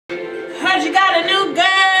Heard you got a new girlfriend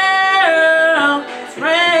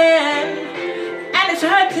and it's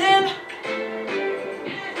hurting.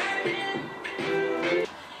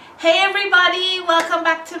 Hey everybody, welcome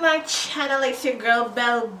back to my channel. It's your girl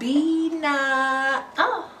Belbina.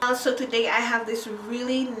 So today I have this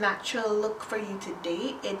really natural look for you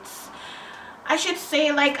today. It's, I should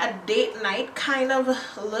say, like a date night kind of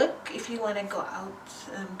look. If you want to go out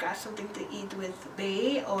and grab something to eat with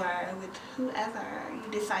bae or with whoever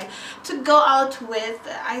you decide to go out with,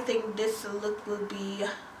 I think this look will be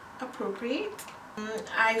appropriate.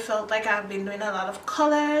 I felt like I've been doing a lot of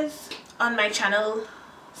colors on my channel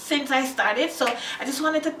since I started, so I just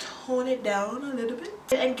wanted to tone it down a little bit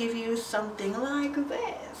and give you something like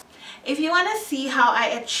this. If you want to see how I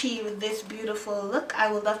achieve this beautiful look,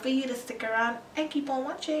 I would love for you to stick around and keep on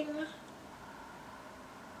watching.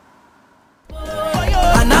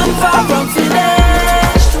 And I'm far from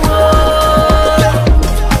finished,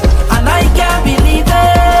 and I can't believe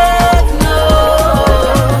it, no.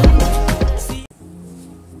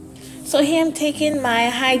 So here I'm taking my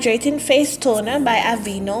hydrating face toner by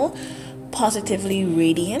Aveeno, Positively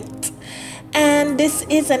Radiant. And this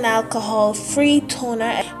is an alcohol-free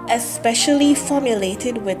toner especially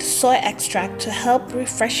formulated with soy extract to help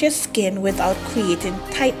refresh your skin without creating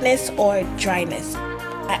tightness or dryness.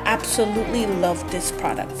 I absolutely love this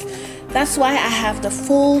product. That's why I have the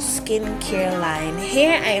full skincare line.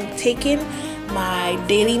 Here I am taking my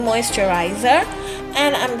daily moisturizer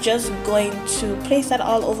and I'm just going to place that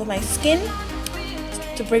all over my skin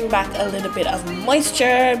to bring back a little bit of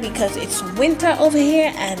moisture because it's winter over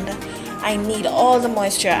here and I need all the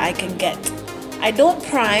moisture I can get. I don't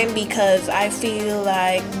prime because I feel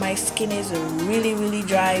like my skin is really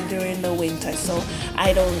dry during the winter, so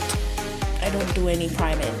I don't do any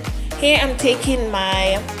priming. Here I'm taking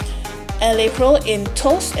my LA Pro in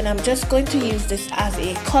Toast and I'm just going to use this as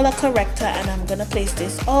a color corrector and I'm gonna place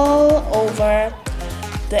this all over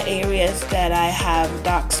the areas that I have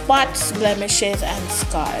dark spots, blemishes and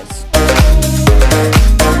scars.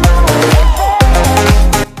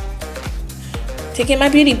 Taking my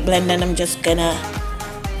beauty blender and I'm just gonna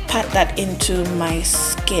pat that into my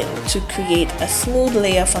skin to create a smooth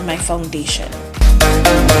layer for my foundation.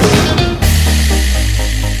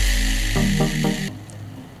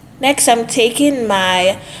 Next I'm taking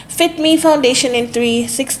my Fit Me foundation in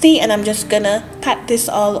 360 and I'm just gonna pat this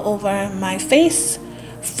all over my face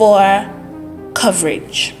for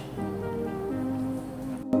coverage.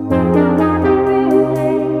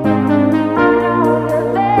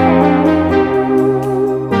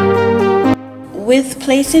 With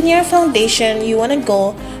placing your foundation, you want to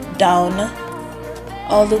go down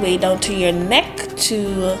all the way down to your neck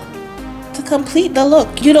to complete the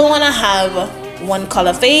look. You don't want to have one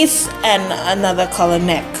color face and another color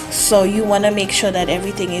neck, so you want to make sure that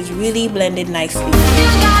everything is really blended nicely.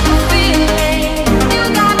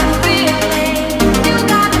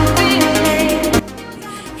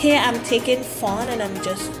 Here I'm taking fawn and I'm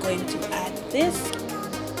just going to add this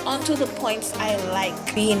onto the points I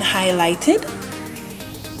like being highlighted,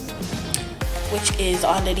 which is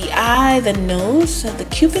under the eye, the nose, the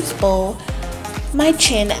cupid's bow, my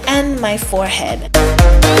chin, and my forehead.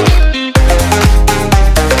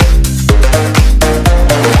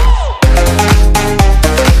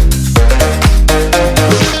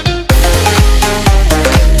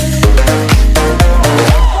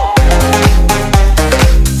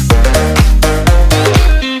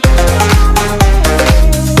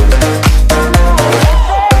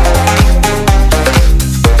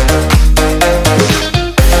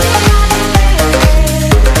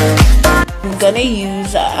 I'm gonna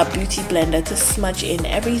use a beauty blender to smudge in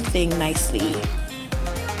everything nicely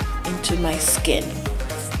into my skin.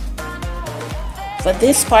 For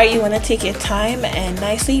this part, you want to take your time and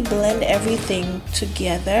nicely blend everything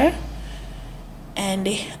together. And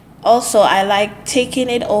also I like taking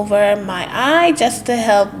it over my eye just to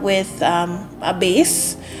help with a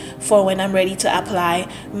base for when I'm ready to apply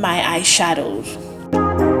my eyeshadows.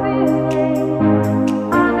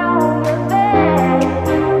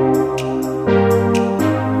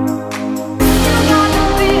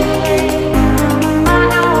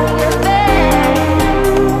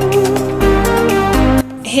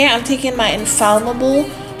 Here I'm taking my infallible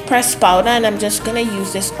pressed powder and I'm just going to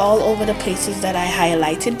use this all over the places that I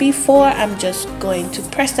highlighted before. I'm just going to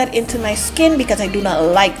press that into my skin because I do not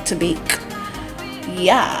like to bake.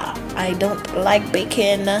 Yeah, I don't like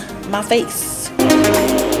baking my face.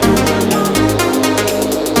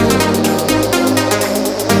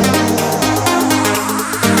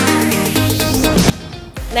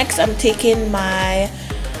 Next I'm taking my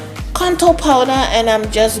contour powder, and I'm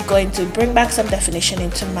just going to bring back some definition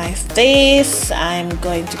into my face. I'm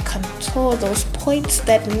going to contour those points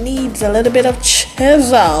that needs a little bit of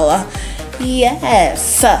chisel.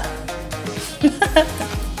 Yes.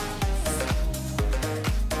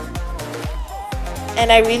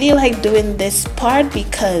 And I really like doing this part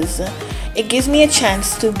because it gives me a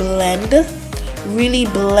chance to really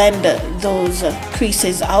blend those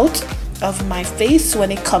creases out of my face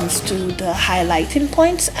when it comes to the highlighting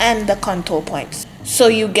points and the contour points. So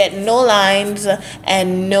you get no lines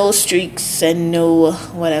and no streaks and no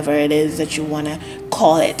whatever it is that you want to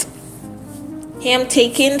call it. Here I'm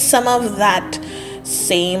taking some of that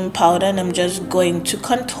same powder and I'm just going to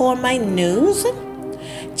contour my nose,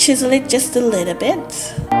 chisel it just a little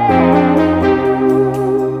bit.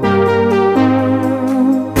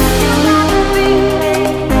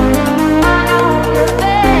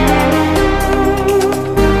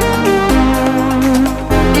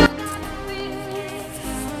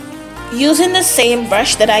 Using the same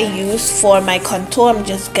brush that I use for my contour, I'm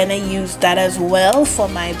just gonna use that as well for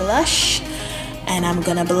my blush, and I'm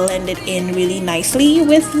gonna blend it in really nicely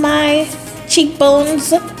with my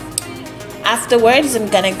cheekbones. Afterwards, I'm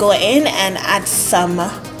gonna go in and add some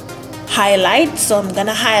highlight. So I'm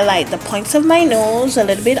gonna highlight the points of my nose, a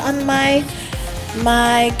little bit on my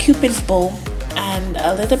cupid's bow, and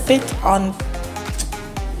a little bit on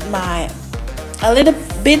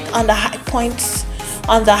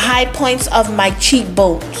the high points of my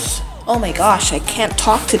cheekbones. Oh my gosh, I can't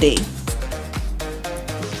talk today.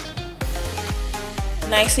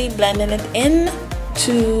 Nicely blending it in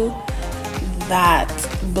to that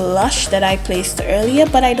blush that I placed earlier,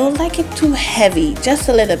 but I don't like it too heavy, just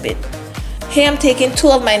a little bit. Here I'm taking two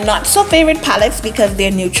of my not so favorite palettes because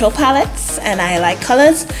they're neutral palettes and I like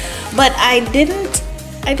colors, but I didn't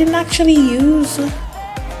actually use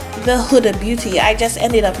the Huda Beauty. I just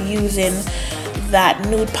ended up using that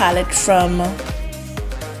nude palette from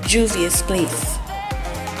Juvia's Place.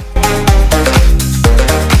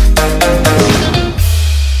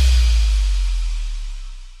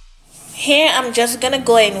 Here I'm just gonna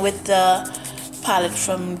go in with the palette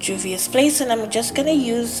from Juvia's Place and I'm just gonna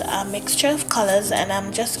use a mixture of colors and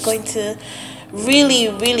I'm just going to really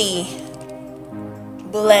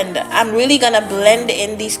blend. I'm really gonna blend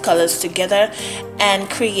in these colors together and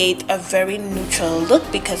create a very neutral look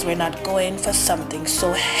because we're not going for something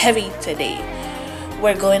so heavy today.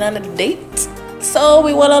 We're going on a date, so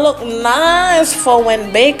we want to look nice for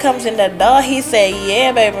when babe comes in the door. He say,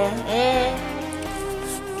 yeah baby.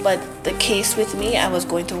 But the case with me, I was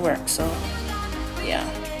going to work, so yeah.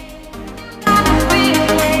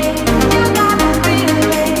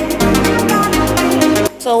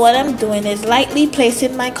 So what I'm doing is lightly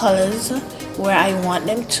placing my colors where I want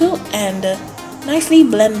them to and nicely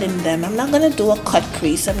blending them. I'm not going to do a cut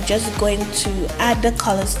crease. I'm just going to add the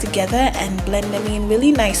colors together and blend them in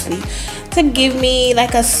really nicely to give me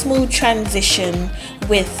like a smooth transition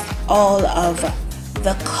with all of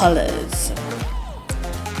the colors.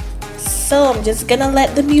 So I'm just going to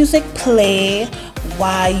let the music play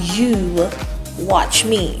while you watch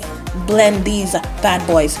me blend these bad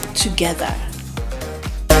boys together.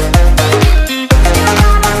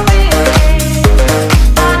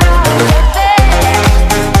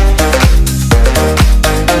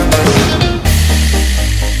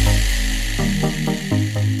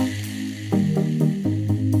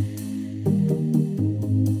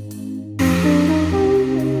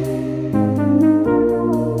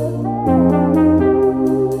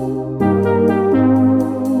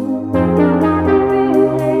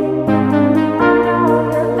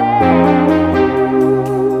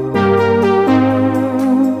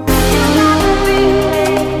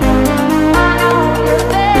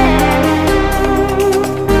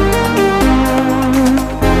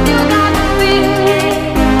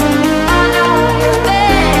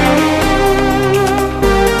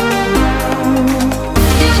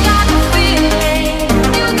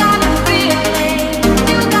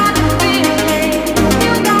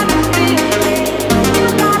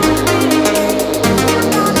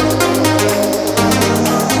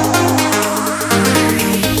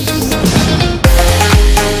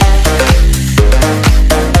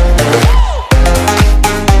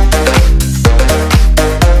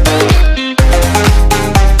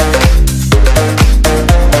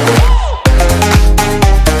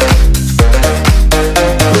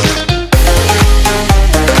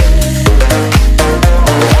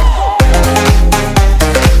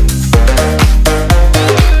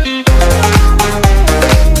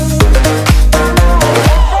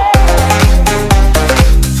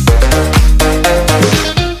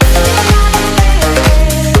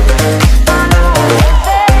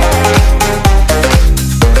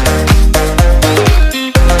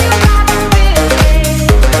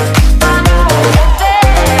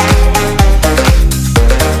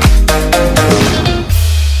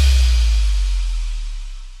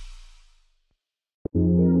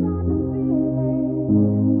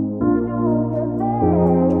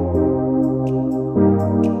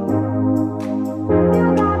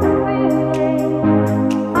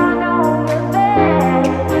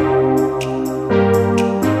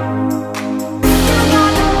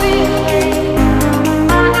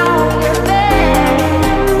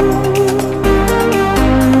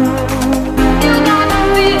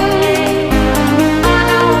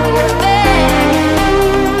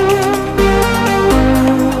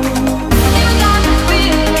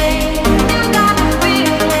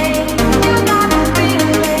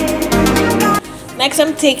 Next,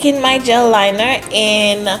 I'm taking my gel liner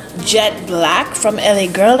in Jet Black from LA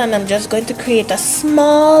Girl, and I'm just going to create a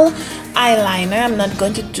small eyeliner. I'm not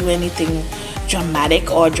going to do anything dramatic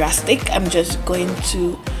or drastic. I'm just going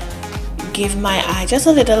to give my eye just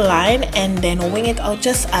a little line and then wing it out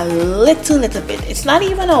just a little bit. It's not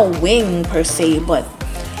even a wing per se, but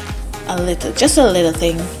a little, just a little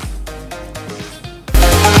thing.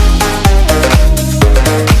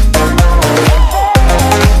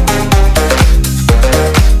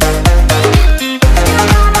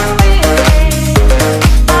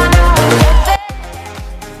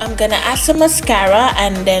 I'm gonna add some mascara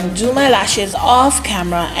and then do my lashes off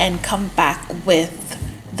camera and come back with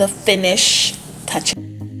the finish touch.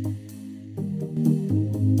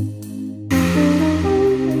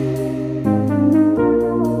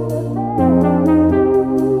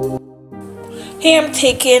 Here I'm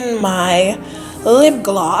taking my lip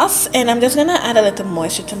gloss and I'm just gonna add a little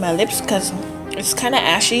moisture to my lips because it's kind of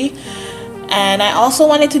ashy, and I also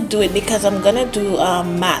wanted to do it because I'm gonna do a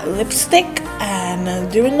matte lipstick,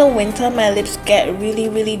 and during the winter my lips get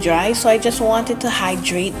really dry, so I just wanted to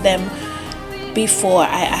hydrate them before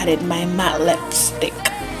I added my matte lipstick.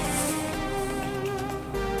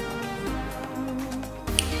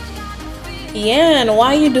 Yeah, and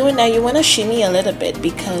while you're doing that, you want to shimmy a little bit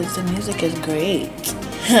because the music is great.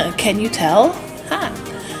 Can you tell? Huh.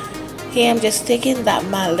 Here I'm just taking that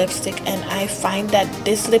matte lipstick, and I find that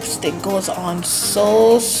this lipstick goes on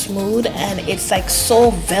so smooth and it's like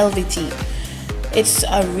so velvety. It's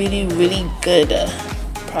a really good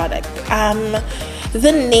product.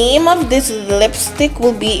 The name of this lipstick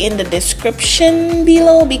will be in the description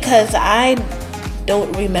below because I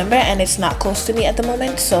don't remember and it's not close to me at the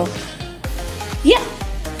moment, so yeah.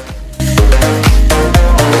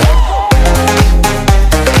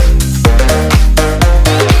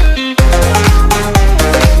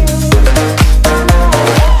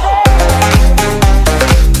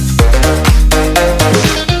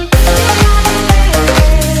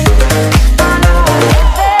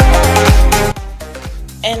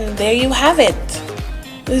 And there you have it,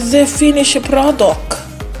 the finished product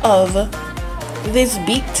of this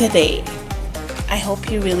beat today. I hope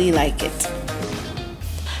you really like it.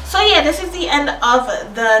 So yeah, this is the end of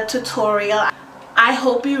the tutorial. I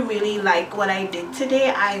hope you really like what I did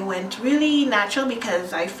today. I went really natural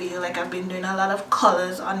because I feel like I've been doing a lot of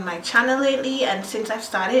colors on my channel lately, and since I've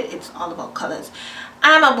started, it's all about colors.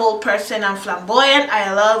 I'm a bold person, I'm flamboyant,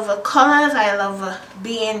 I love colors, I love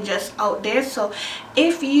being just out there. So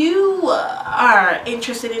if you are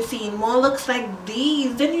interested in seeing more looks like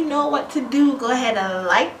these, then you know what to do. Go ahead and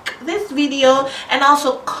like this video and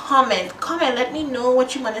also comment, let me know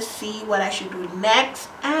what you want to see, what I should do next,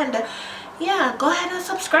 and yeah, go ahead and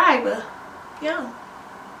subscribe. Yeah,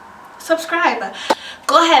 subscribe.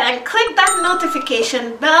 Go ahead and click that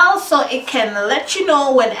notification bell so it can let you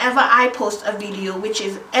know whenever I post a video, which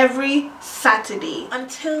is every Saturday.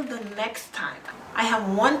 Until the next time, I have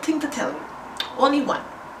one thing to tell you, only one.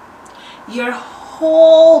 Your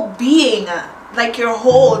whole being, like your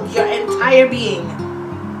entire being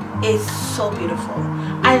is so beautiful.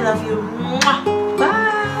 I love you. Mwah.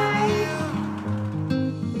 Bye.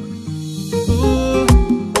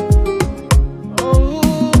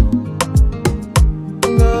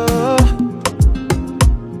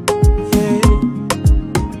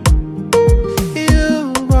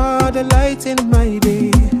 In my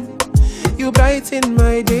day, you brighten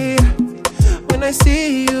my day. When I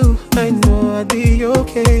see you, I know I'll be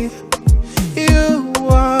okay. You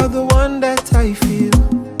are the one that I feel,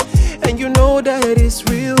 and you know that it's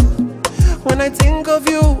real. When I think of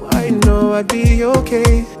you, I know I'll be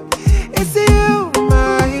okay. It's you,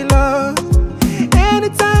 my love.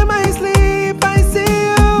 Anytime I sleep, I see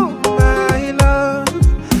you, my love.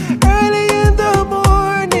 Early in the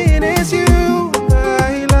morning, it's you.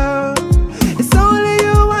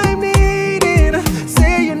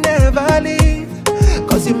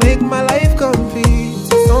 You make my life complete.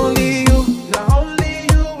 It's only you, not only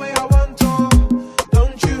you where I want to.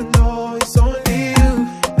 Don't you know it's only you?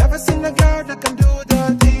 Never seen a girl that can do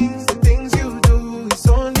the things you do. It's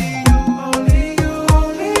only you, only you,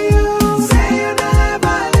 only you. Say you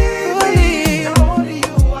never leave me. Not only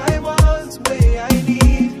you I want, way I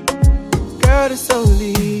need. Girl, it's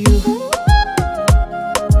only you.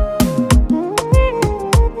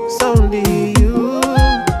 It's only you.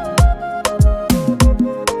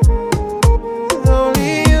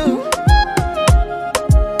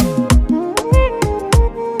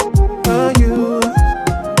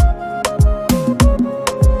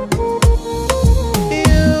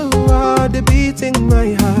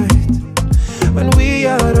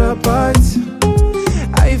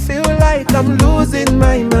 I'm losing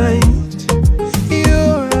my mind.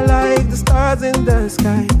 You're like the stars in the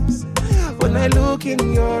skies when I look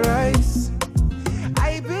in your eyes.